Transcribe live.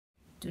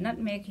Do not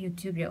make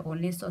YouTube your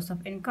only source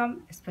of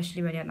income,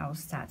 especially when you're now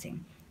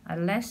starting.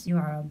 Unless you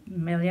are a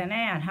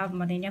millionaire and have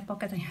money in your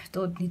pocket and you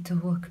don't need to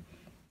work.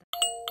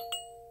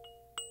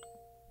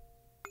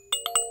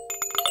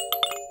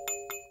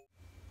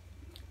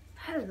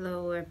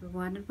 Hello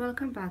everyone, and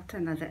welcome back to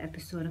another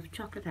episode of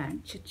Chocolate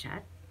and Chit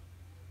Chat.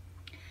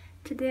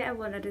 Today I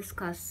want to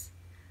discuss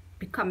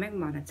becoming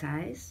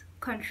monetized,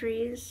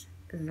 countries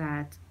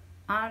that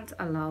aren't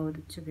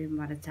allowed to be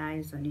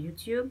monetized on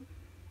YouTube,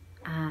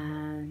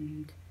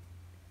 and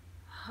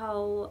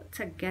how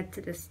to get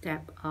to the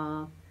step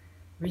of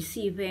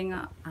receiving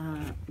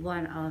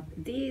one of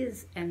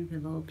these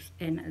envelopes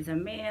in the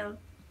mail.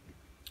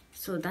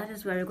 So that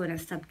is where we're going to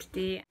stop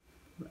today.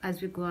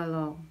 As we go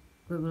along,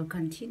 we will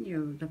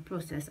continue the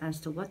process as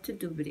to what to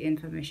do with the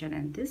information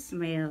in this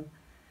mail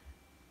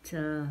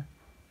to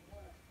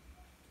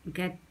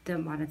get the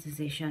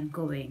monetization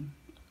going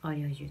on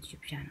your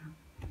YouTube channel.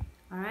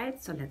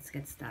 Alright, so let's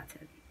get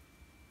started.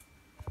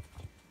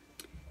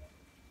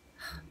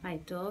 My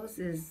dogs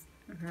is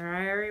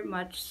very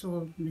much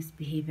so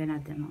misbehaving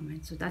at the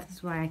moment, so that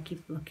is why I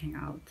keep looking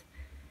out,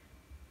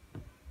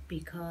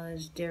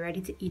 because they're ready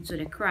to eat, so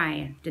they're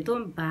crying. They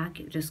don't bark,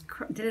 they just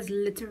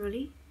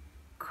literally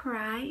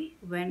cry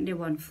when they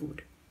want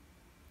food,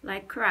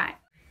 like cry.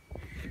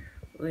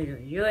 Oy,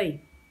 oy,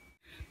 oy.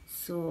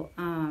 So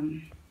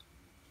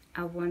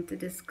I want to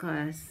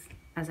discuss,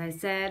 as I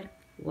said,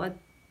 what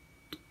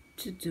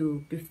to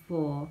do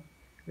before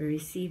we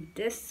receive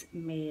this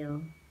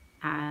mail,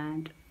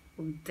 and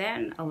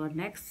then our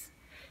next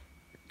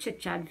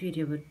chit chat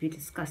video would be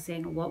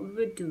discussing what we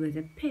would do with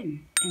a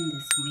pin in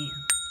this mail.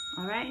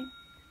 All right,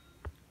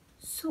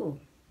 so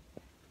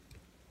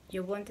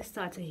you want to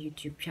start a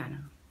YouTube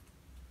channel.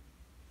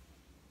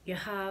 You're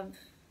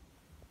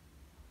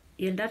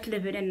not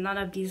living in none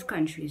of these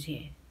countries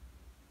here,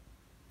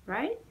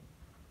 right?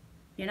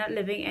 You're not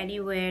living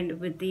anywhere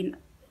within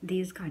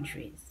these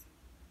countries.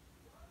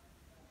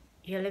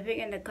 You're living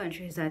in the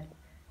countries that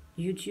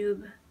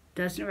YouTube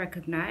doesn't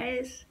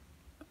recognize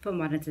for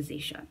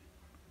monetization,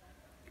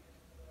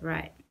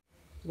 right?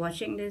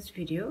 Watching this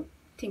video,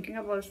 thinking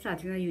about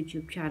starting a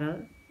YouTube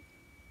channel,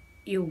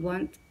 you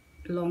want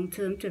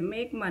long-term to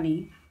make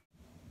money.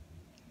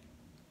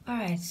 All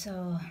right,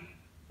 so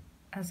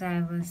as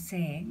I was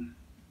saying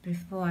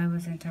before I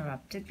was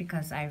interrupted,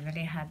 because I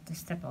really had to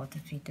step out to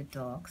feed the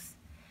dogs,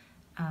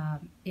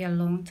 your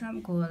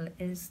long-term goal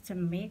is to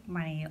make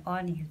money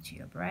on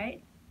YouTube,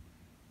 right?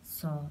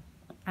 So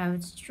I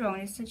would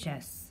strongly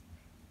suggest,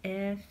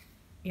 if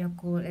your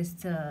goal is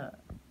to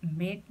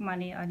make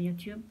money on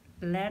YouTube,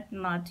 let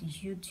not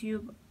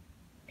YouTube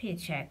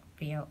paycheck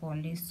be your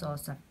only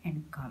source of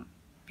income,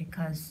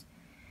 because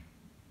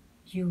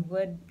you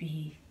would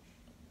be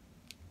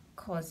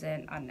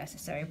causing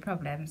unnecessary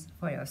problems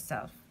for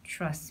yourself.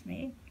 Trust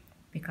me,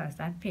 because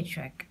that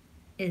paycheck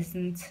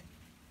isn't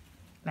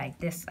like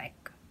this,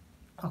 like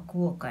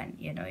clockwork, and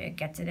you know, you're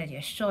getting it,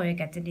 you're sure you're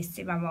getting the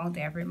same amount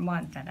every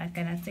month and that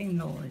kind of thing.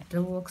 No, it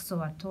don't work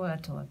so at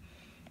all.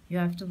 You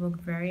have to work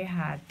very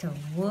hard to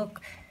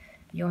work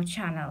your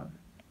channel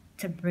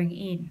to bring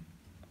in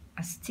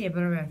a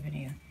stable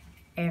revenue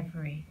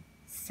every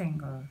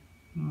single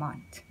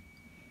month.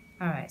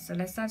 All right, so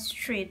let's not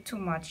stray too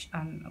much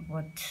on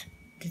what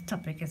the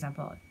topic is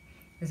about.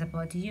 It's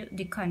about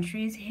the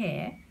countries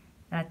here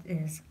that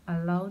is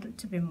allowed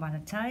to be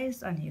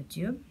monetized on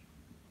YouTube,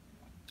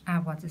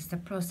 and what is the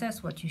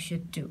process, what you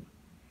should do.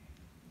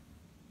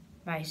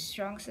 My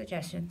strong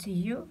suggestion to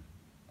you,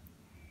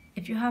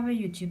 if you have a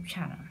YouTube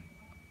channel,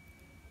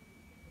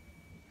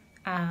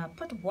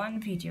 put one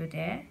video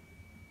there,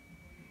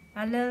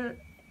 a little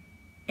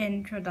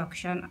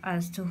introduction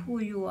as to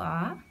who you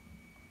are,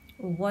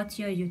 what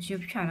your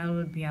YouTube channel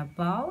will be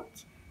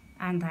about,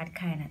 and that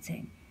kind of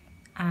thing.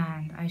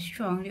 And I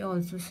strongly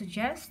also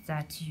suggest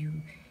that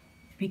you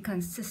be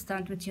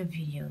consistent with your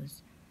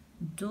videos.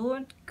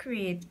 Don't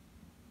create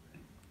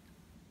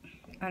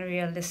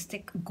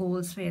unrealistic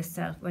goals for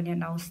yourself when you're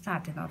now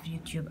starting off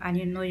YouTube and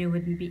you know you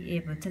wouldn't be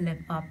able to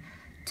live up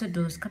to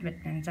those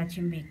commitments that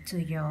you make to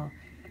your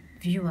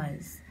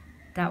viewers.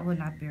 That would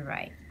not be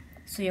right.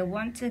 So you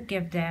want to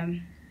give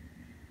them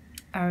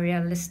a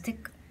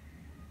realistic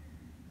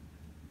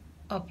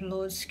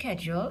upload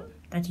schedule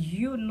that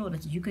you know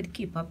that you could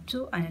keep up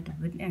to, and it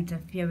wouldn't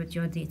interfere with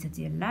your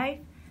day-to-day life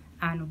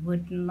and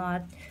would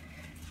not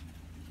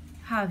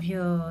have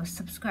your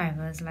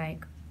subscribers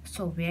like,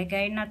 so we're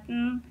getting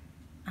nothing,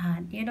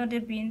 and you know,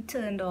 they're being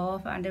turned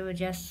off and they will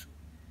just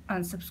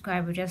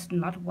unsubscribe or just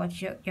not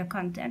watch your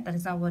content. That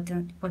is not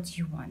what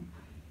you want.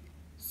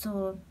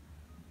 So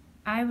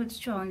I would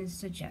strongly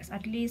suggest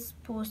at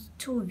least post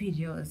 2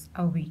 videos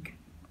a week.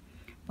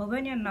 But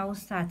when you're now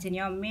starting,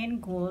 your main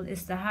goal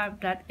is to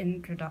have that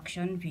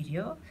introduction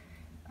video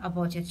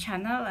about your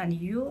channel and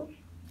you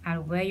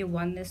and where you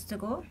want this to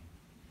go,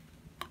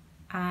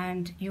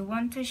 and you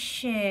want to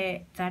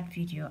share that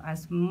video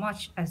as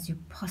much as you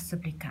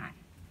possibly can.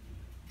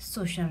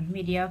 Social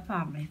media,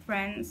 family,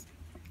 friends.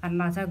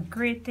 Another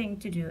great thing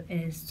to do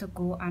is to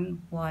go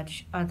and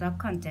watch other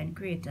content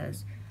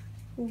creators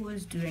who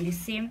is doing the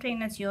same thing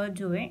that you're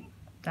doing,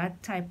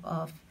 that type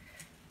of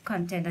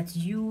content that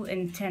you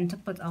intend to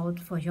put out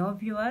for your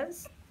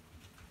viewers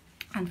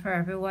and for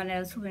everyone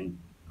else who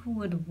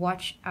would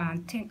watch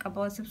and think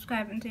about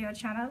subscribing to your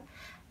channel,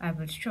 I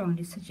would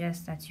strongly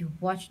suggest that you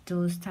watch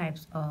those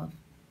types of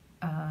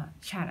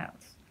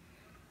channels.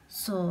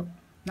 So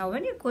now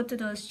when you go to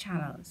those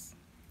channels,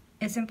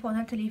 it's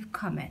important to leave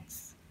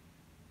comments,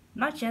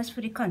 not just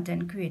for the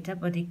content creator,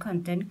 but the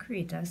content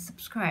creator,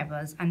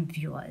 subscribers, and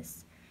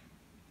viewers.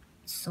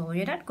 So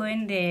you're not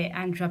going there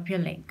and drop your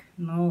link.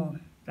 No,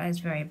 that is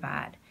very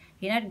bad.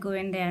 You're not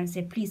going there and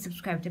say, please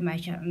subscribe to my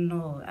channel.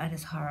 No, that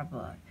is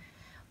horrible.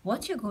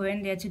 What you're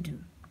going there to do,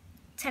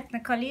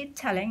 technically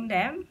telling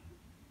them,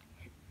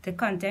 the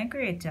content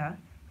creator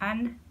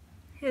and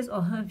his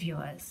or her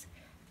viewers,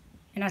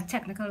 in a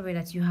technical way,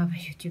 that you have a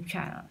YouTube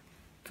channel.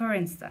 For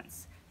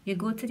instance, you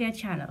go to their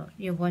channel,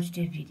 you watch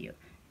their video.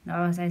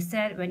 Now, as I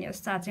said, when you're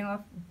starting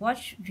off,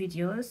 watch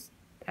videos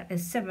that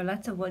is similar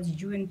to what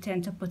you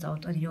intend to put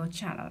out on your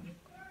channel,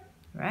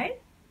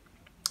 right?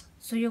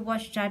 So you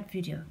watch that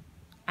video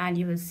and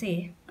you will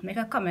say, make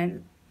a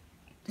comment.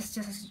 This is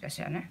just a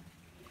suggestion.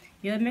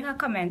 You'll make a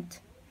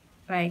comment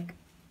like,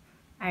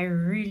 I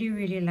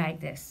really like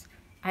this.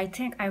 I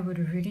think I would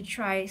really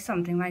try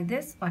something like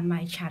this on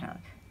my channel.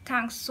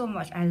 Thanks so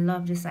much. I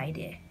love this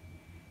idea.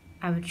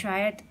 I will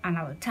try it and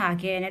I will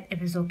tag you in it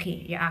if it's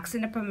okay. You're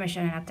asking the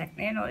permission and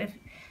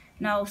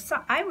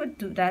I would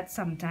do that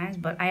sometimes,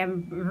 but I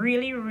am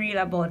really real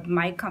about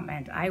my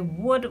comment. I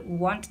would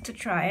want to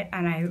try it,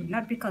 and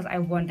not because I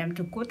want them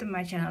to go to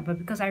my channel, but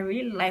because I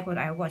really like what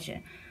I'm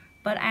watching.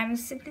 But I'm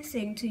simply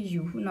saying to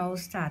you who now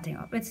starting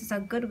up, it's a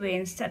good way,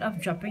 instead of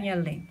dropping your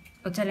link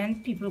or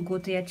telling people go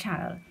to your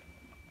channel,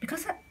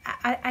 because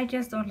I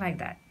just don't like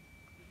that.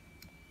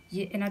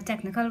 In a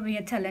technical way,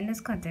 you're telling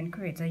this content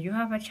creator, you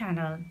have a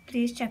channel,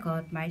 please check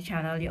out my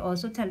channel. You're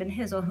also telling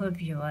his or her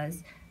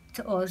viewers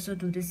to also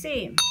do the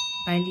same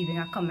by leaving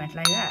a comment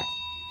like that.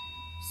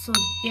 So,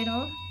 you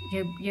know,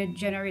 you're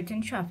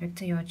generating traffic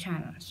to your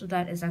channel. So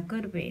that is a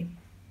good way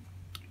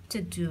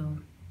to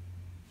do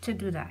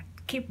that.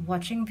 Keep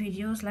watching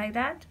videos like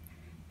that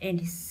in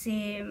the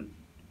same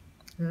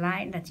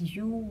line that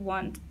you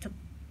want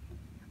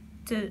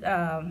to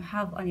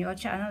have on your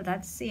channel,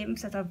 that same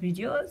set of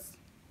videos.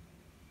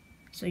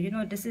 So you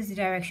know this is the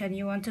direction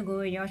you want to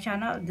go in your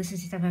channel. This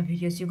is the type of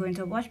videos you're going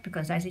to watch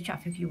because that's the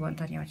traffic you want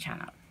on your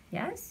channel.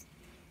 Yes?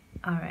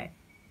 Alright.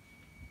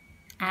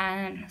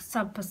 And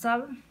sub per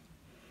sub.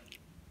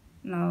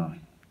 No,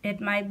 it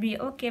might be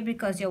okay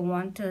because you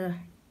want to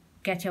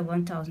get your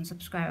 1,000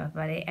 subscribers.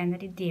 But at the end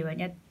of the day, when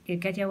you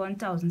get your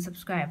 1,000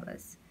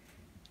 subscribers,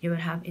 you will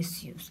have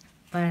issues.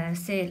 But I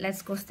say,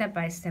 let's go step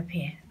by step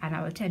here. And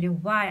I will tell you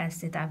why I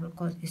say that will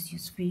cause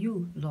issues for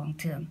you long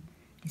term.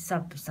 The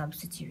sub per sub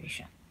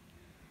situation.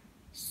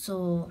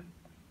 So,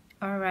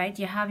 alright,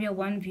 you have your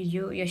one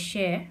video, you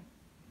share,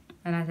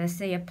 and as I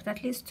say, you put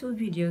at least 2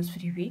 videos for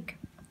the week.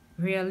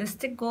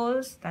 Realistic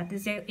goals, that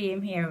is your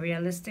aim here,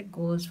 realistic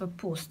goals for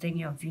posting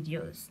your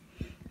videos.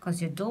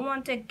 Because you don't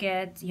want to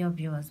get your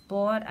viewers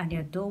bored, and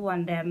you don't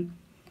want them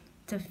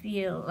to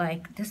feel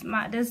like this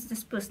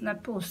person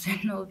not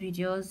posting no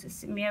videos,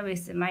 it's me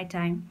wasting my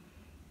time,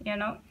 you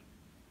know.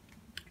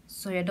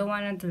 So you don't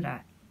want to do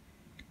that.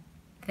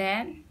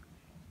 Then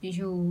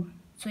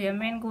so your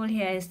main goal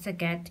here is to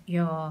get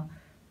your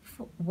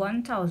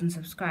 1,000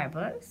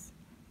 subscribers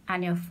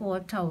and your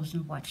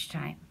 4,000 watch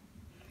time.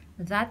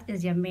 That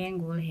is your main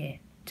goal here,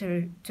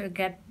 to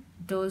get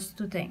those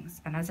 2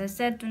 things. And as I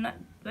said,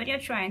 when you're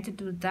trying to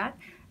do that,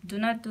 do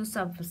not do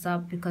sub for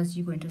sub, because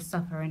you're going to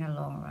suffer in the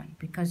long run.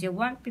 Because you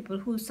want people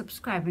who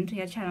subscribe to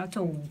your channel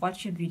to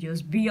watch your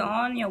videos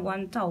beyond your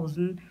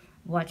 1,000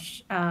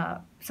 watch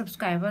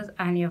subscribers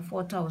and your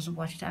 4,000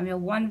 watch time. You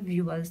want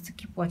viewers to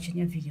keep watching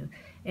your video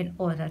in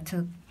order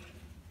to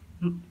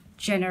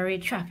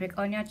generate traffic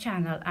on your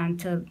channel and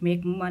to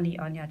make money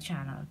on your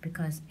channel.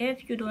 Because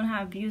if you don't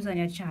have views on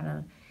your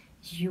channel,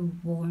 you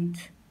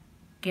won't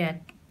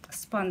get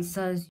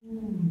sponsors.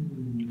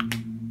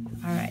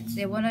 Alright,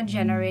 so you want to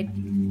generate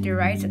the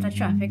right set of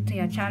traffic to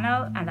your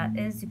channel, and that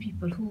is the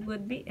people who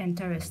would be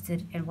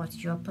interested in what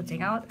you're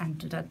putting out, and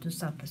do that, do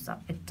sub for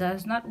sub. It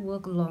does not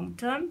work long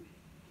term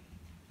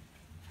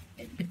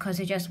because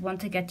you just want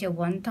to get your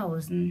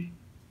 1,000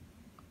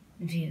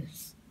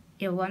 views,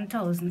 your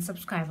 1,000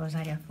 subscribers,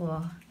 and your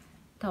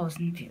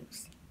 4,000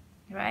 views,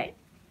 right?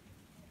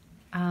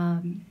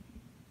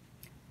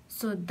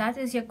 So that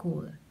is your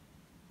goal,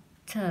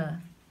 to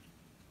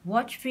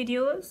watch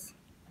videos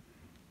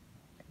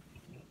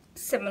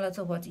similar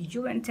to what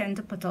you intend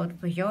to put out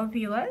for your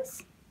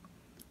viewers.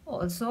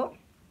 Also,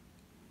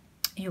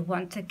 you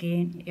want to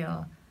gain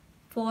your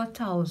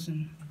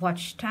 4,000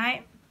 watch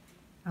time,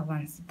 and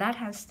once that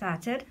has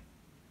started,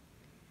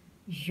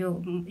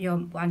 you're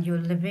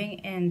living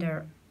in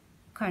the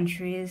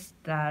countries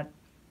that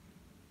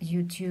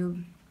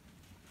YouTube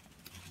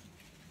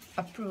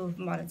approve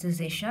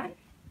monetization.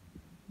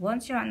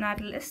 Once you're on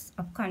that list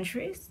of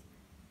countries,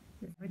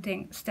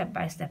 Everything step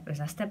by step. It's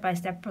a step by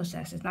step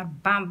process. It's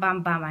not bam,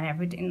 bam, bam, and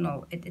everything.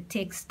 No, it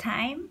takes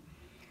time.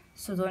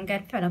 So don't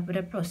get fed up with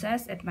the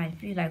process. It might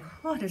feel like,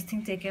 oh, this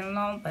thing taking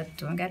long, but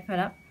don't get fed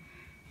up.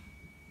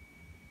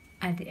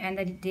 At the end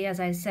of the day, as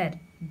I said,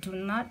 do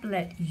not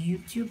let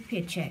YouTube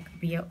paycheck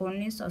be your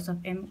only source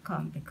of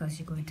income, because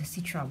you're going to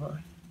see trouble.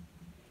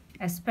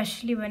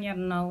 Especially when you're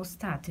now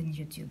starting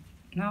YouTube.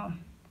 No,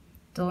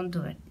 don't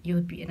do it. You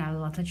would be in a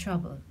lot of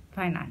trouble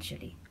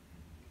financially.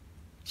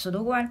 So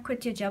don't go and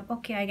quit your job.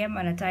 Okay, I get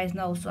monetized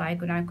now, so I'm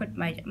gonna quit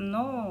my job.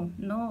 No,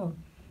 no.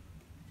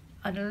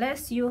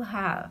 Unless you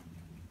have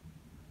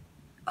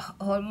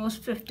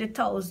almost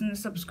 50,000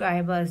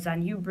 subscribers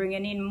and you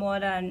bringing in more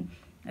than,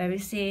 let me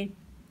say,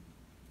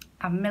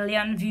 1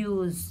 million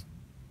views,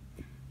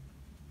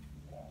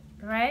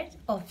 right?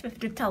 Or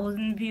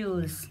 50,000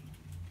 views.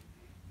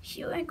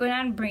 You ain't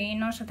gonna bring in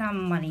no sort of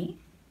money.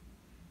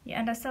 You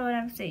understand what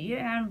I'm saying? You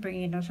ain't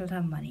bring in no sort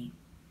of money.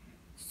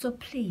 So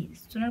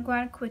please, do not go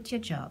and quit your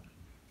job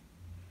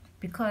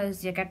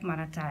because you get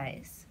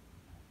monetized.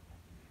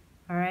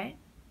 Alright?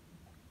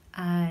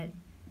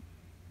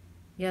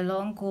 Your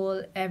long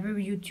goal,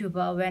 every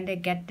YouTuber, when they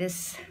get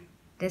this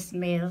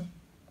mail,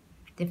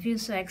 they feel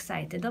so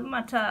excited. Don't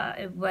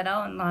matter whether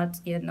or not,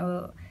 you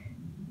know,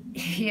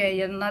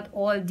 you're not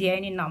all there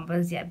any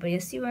numbers yet, but you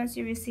see, once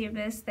you receive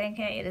this thing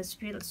here, it just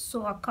feels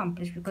so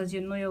accomplished because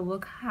you know you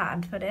work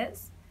hard for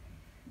this.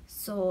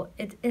 So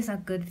it is a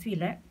good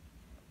feeling.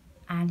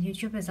 And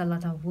YouTube is a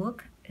lot of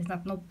work. It's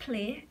not no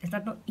play. It's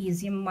not no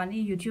easy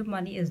money. YouTube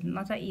money is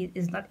not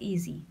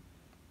easy.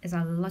 It's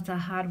a lot of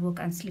hard work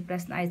and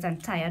sleepless nights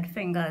and tired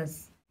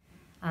fingers.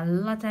 A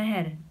lot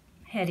of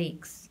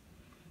headaches.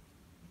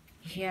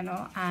 You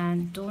know,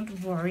 and don't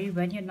worry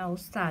when you're now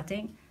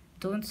starting.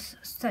 Don't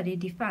study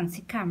the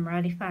fancy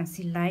camera, the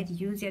fancy light.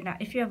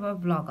 If you're a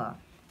vlogger,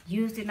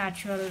 use the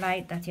natural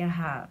light that you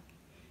have.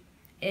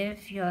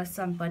 If you're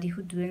somebody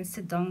who doing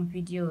sit-down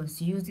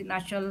videos, use the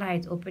natural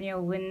light. Open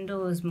your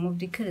windows, move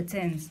the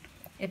curtains.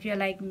 If you're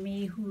like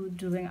me, who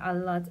doing a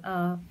lot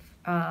of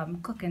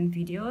cooking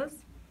videos,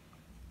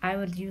 I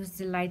would use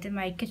the light in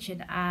my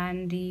kitchen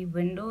and the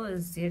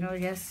windows, you know,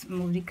 just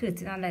move the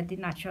curtain and let the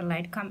natural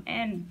light come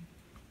in.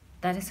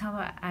 That is how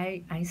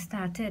I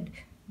started.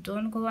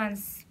 Don't go and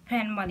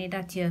spend money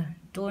that you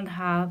don't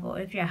have, or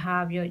if you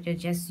have, you're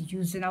just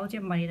using out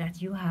your money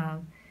that you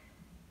have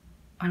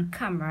on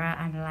camera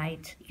and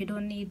light. You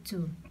don't need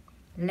to.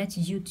 Let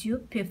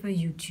YouTube pay for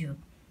YouTube.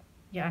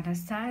 You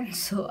understand?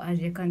 So as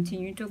you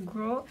continue to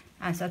grow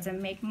and start to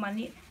make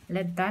money,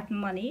 let that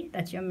money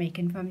that you're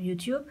making from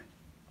YouTube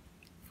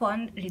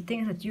fund the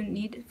things that you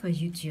need for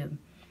YouTube.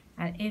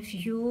 And if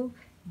you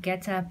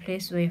get a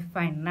place where you're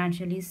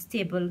financially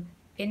stable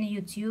in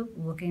YouTube,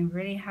 working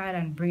really hard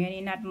and bringing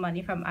in that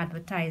money from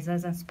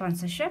advertisers and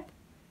sponsorship,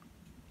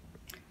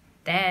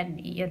 then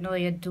you know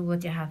you do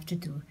what you have to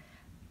do.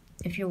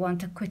 If you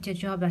want to quit your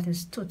job, that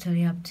is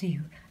totally up to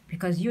you,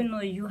 because you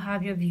know you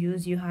have your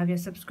views, you have your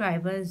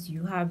subscribers,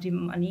 you have the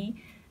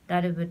money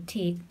that it would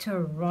take to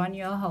run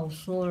your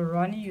household,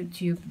 run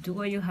YouTube, do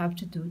what you have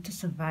to do to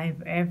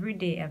survive every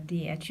day of the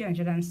year,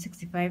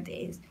 365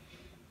 days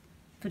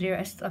for the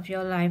rest of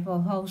your life,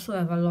 or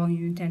howsoever long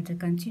you intend to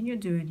continue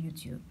doing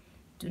YouTube.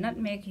 Do not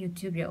make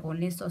YouTube your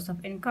only source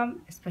of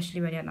income,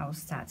 especially when you're now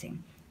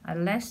starting.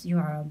 Unless you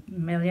are a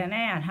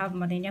millionaire and have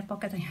money in your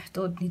pocket and you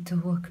don't need to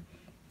work.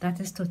 That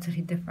is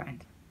totally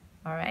different.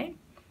 Alright?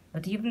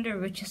 But even the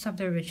richest of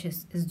the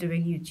richest is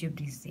doing YouTube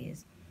these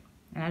days.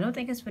 And I don't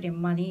think it's for the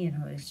money, you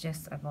know, it's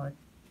just about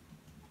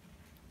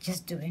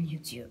just doing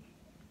YouTube.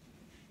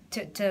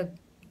 To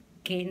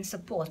gain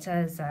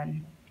supporters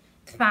and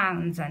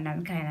fans and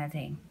that kind of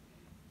thing.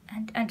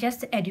 And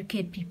just to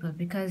educate people,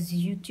 because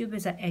YouTube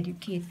is an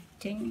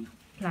educating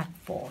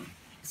platform.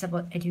 It's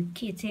about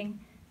educating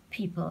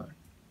people.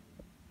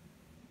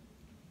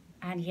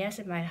 And yes,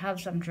 it might have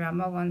some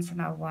drama once in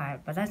a while,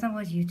 but that's not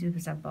what YouTube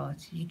is about.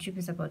 YouTube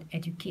is about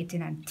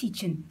educating and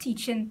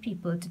teaching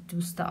people to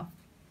do stuff,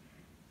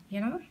 you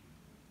know?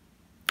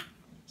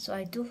 So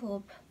I do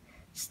hope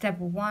step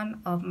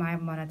 1 of my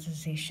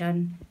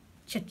monetization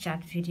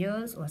chit-chat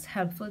videos was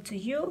helpful to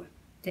you,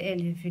 the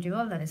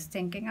individual that is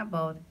thinking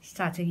about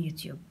starting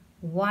YouTube.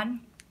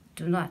 1,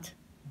 do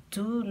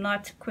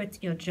not quit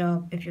your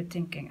job if you're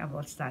thinking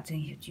about starting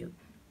YouTube.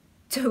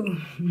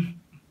 2,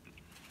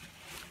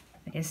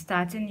 when you're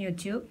starting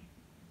YouTube,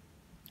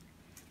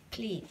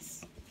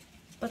 please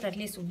put at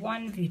least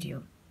one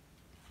video,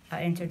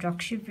 an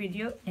introductory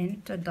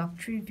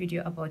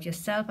video about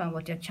yourself and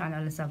what your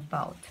channel is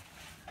about.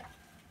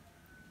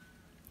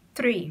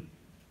 3,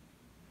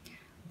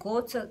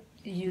 go to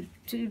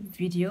YouTube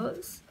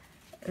videos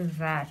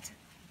that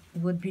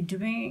would be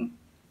doing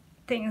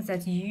things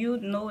that you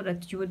know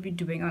that you would be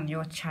doing on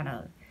your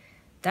channel.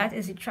 That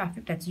is the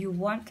traffic that you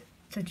want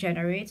to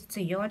generate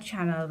to your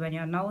channel when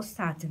you're now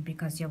starting,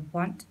 because you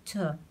want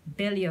to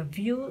build your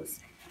views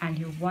and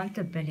you want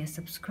to build your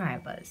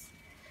subscribers.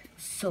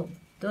 So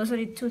those are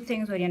the 2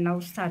 things when you're now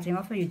starting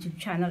off a YouTube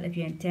channel, if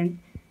you intend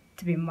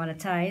to be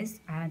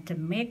monetized and to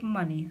make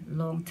money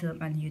long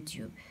term on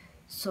YouTube.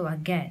 So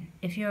again,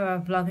 if you're a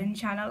vlogging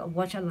channel,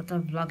 watch a lot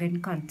of vlogging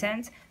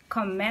content,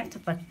 comment,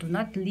 but do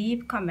not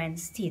leave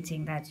comments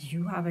stating that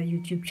you have a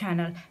YouTube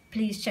channel.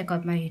 Please check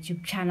out my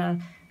YouTube channel,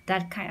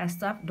 that kind of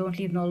stuff. Don't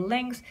leave no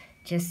links.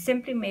 Just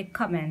simply make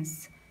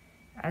comments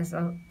as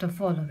the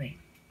following.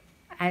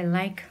 I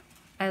like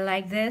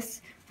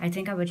this. I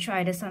think I would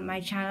try this on my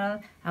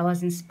channel. I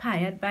was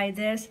inspired by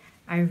this.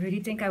 I really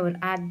think I would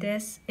add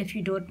this, if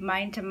you don't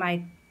mind, to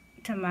my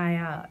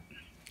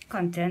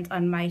content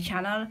on my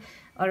channel.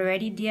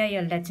 Already there,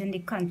 you're letting the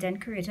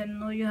content creator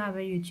know you have a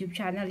YouTube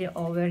channel. You're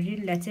already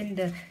letting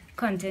the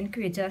content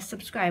creator,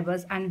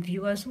 subscribers and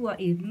viewers who are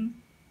even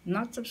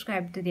not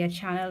subscribed to their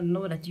channel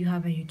know that you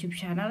have a YouTube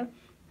channel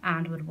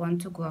and would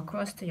want to go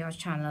across to your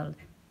channel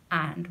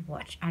and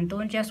watch. And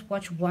don't just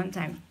watch one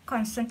time,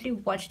 constantly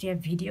watch their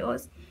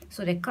videos,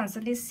 so they're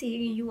constantly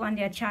seeing you on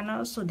their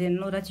channel, so they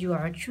know that you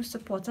are a true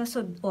supporter.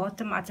 So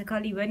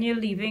automatically, when you're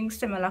leaving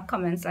similar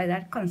comments like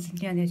that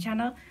constantly on their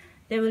channel,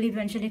 they will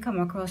eventually come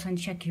across and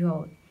check you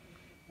out,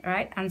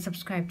 right, and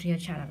subscribe to your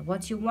channel.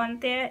 What you want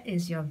there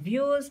is your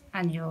views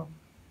and your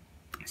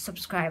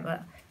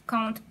subscriber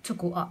count to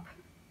go up.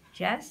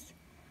 Yes.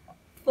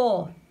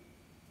 4,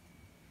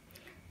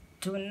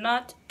 do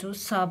not do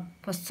sub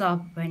for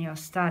sub when you're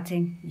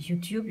starting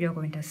YouTube. You're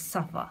going to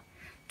suffer.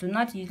 Do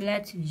not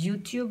let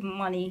YouTube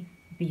money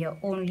be your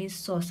only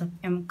source of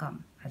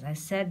income. As I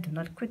said, do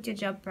not quit your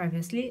job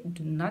previously.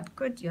 Do not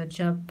quit your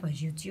job for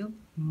YouTube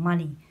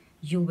money.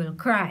 You will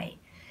cry.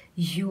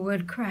 You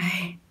would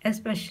cry,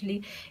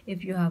 especially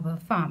if you have a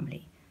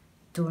family.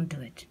 Don't do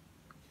it.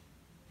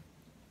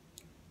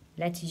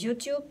 Let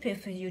YouTube pay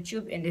for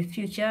YouTube in the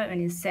future,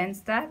 in the sense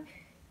that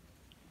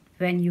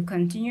when you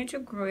continue to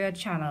grow your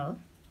channel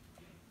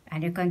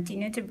and you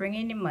continue to bring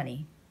in the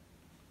money,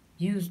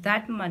 use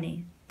that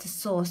money to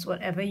source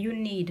whatever you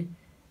need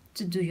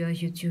to do your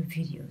YouTube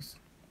videos.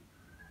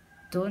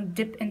 Don't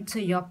dip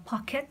into your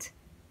pocket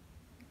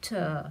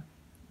to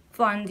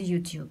fund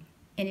YouTube.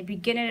 In the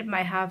beginning, it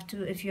might have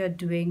to, if you're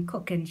doing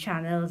cooking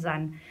channels,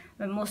 and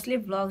mostly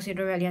vlogs, you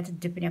don't really have to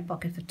dip in your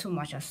pocket for too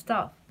much of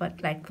stuff.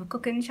 But like for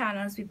cooking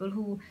channels, people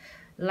who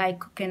like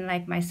cooking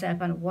like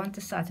myself and want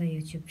to start a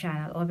YouTube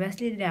channel,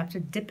 obviously they have to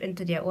dip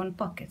into their own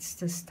pockets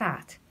to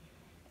start,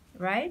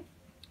 right?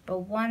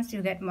 But once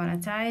you get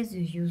monetized, you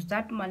use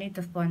that money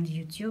to fund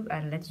YouTube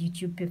and let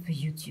YouTube pay for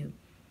YouTube.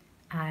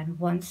 And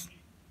once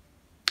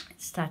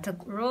it starts to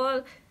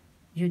roll,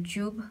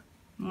 YouTube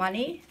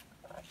money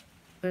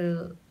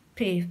will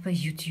pay for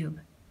YouTube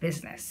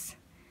business.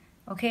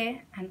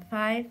 Okay? And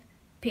 5,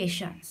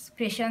 patience.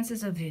 Patience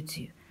is a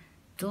virtue.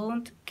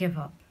 Don't give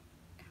up.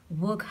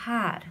 Work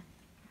hard.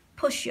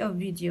 Push your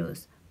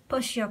videos.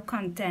 Push your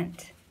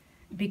content.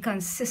 Be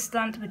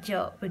consistent with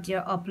your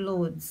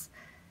uploads.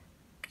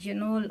 You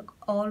know,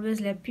 always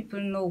let people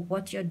know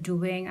what you're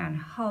doing and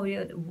how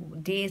your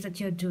days that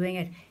you're doing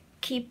it.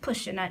 Keep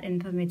pushing that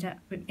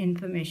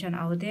information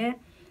out there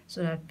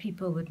so that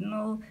people would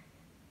know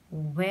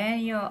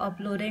when you're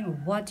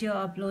uploading, what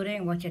your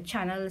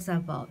channel is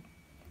about.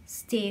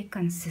 Stay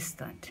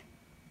consistent.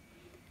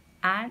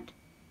 And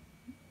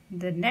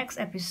the next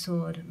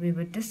episode, we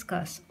will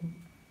discuss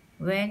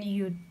when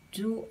you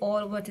do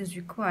all what is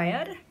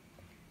required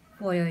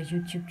for your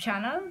YouTube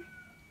channel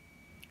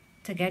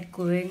to get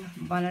going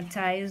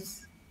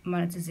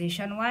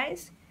monetization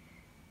wise.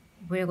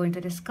 We're going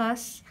to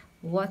discuss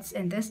what's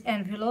in this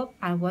envelope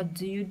and what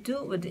do you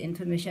do with the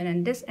information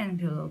in this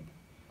envelope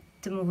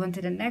to move on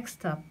to the next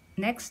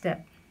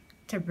step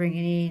to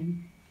bringing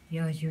in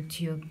your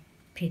YouTube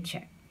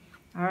paycheck.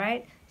 All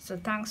right, so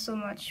thanks so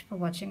much for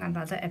watching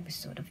another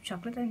episode of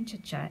Chocolate and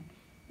Chit Chat.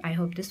 I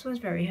hope this was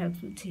very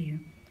helpful to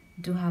you.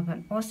 Do have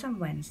an awesome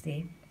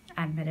Wednesday,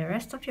 and may the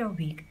rest of your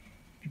week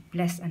be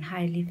blessed and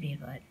highly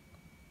favored.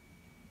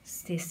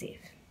 Stay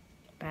safe.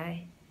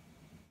 Bye.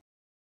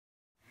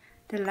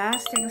 The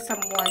last thing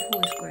someone who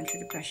is going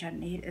through depression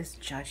needs is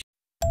judgment.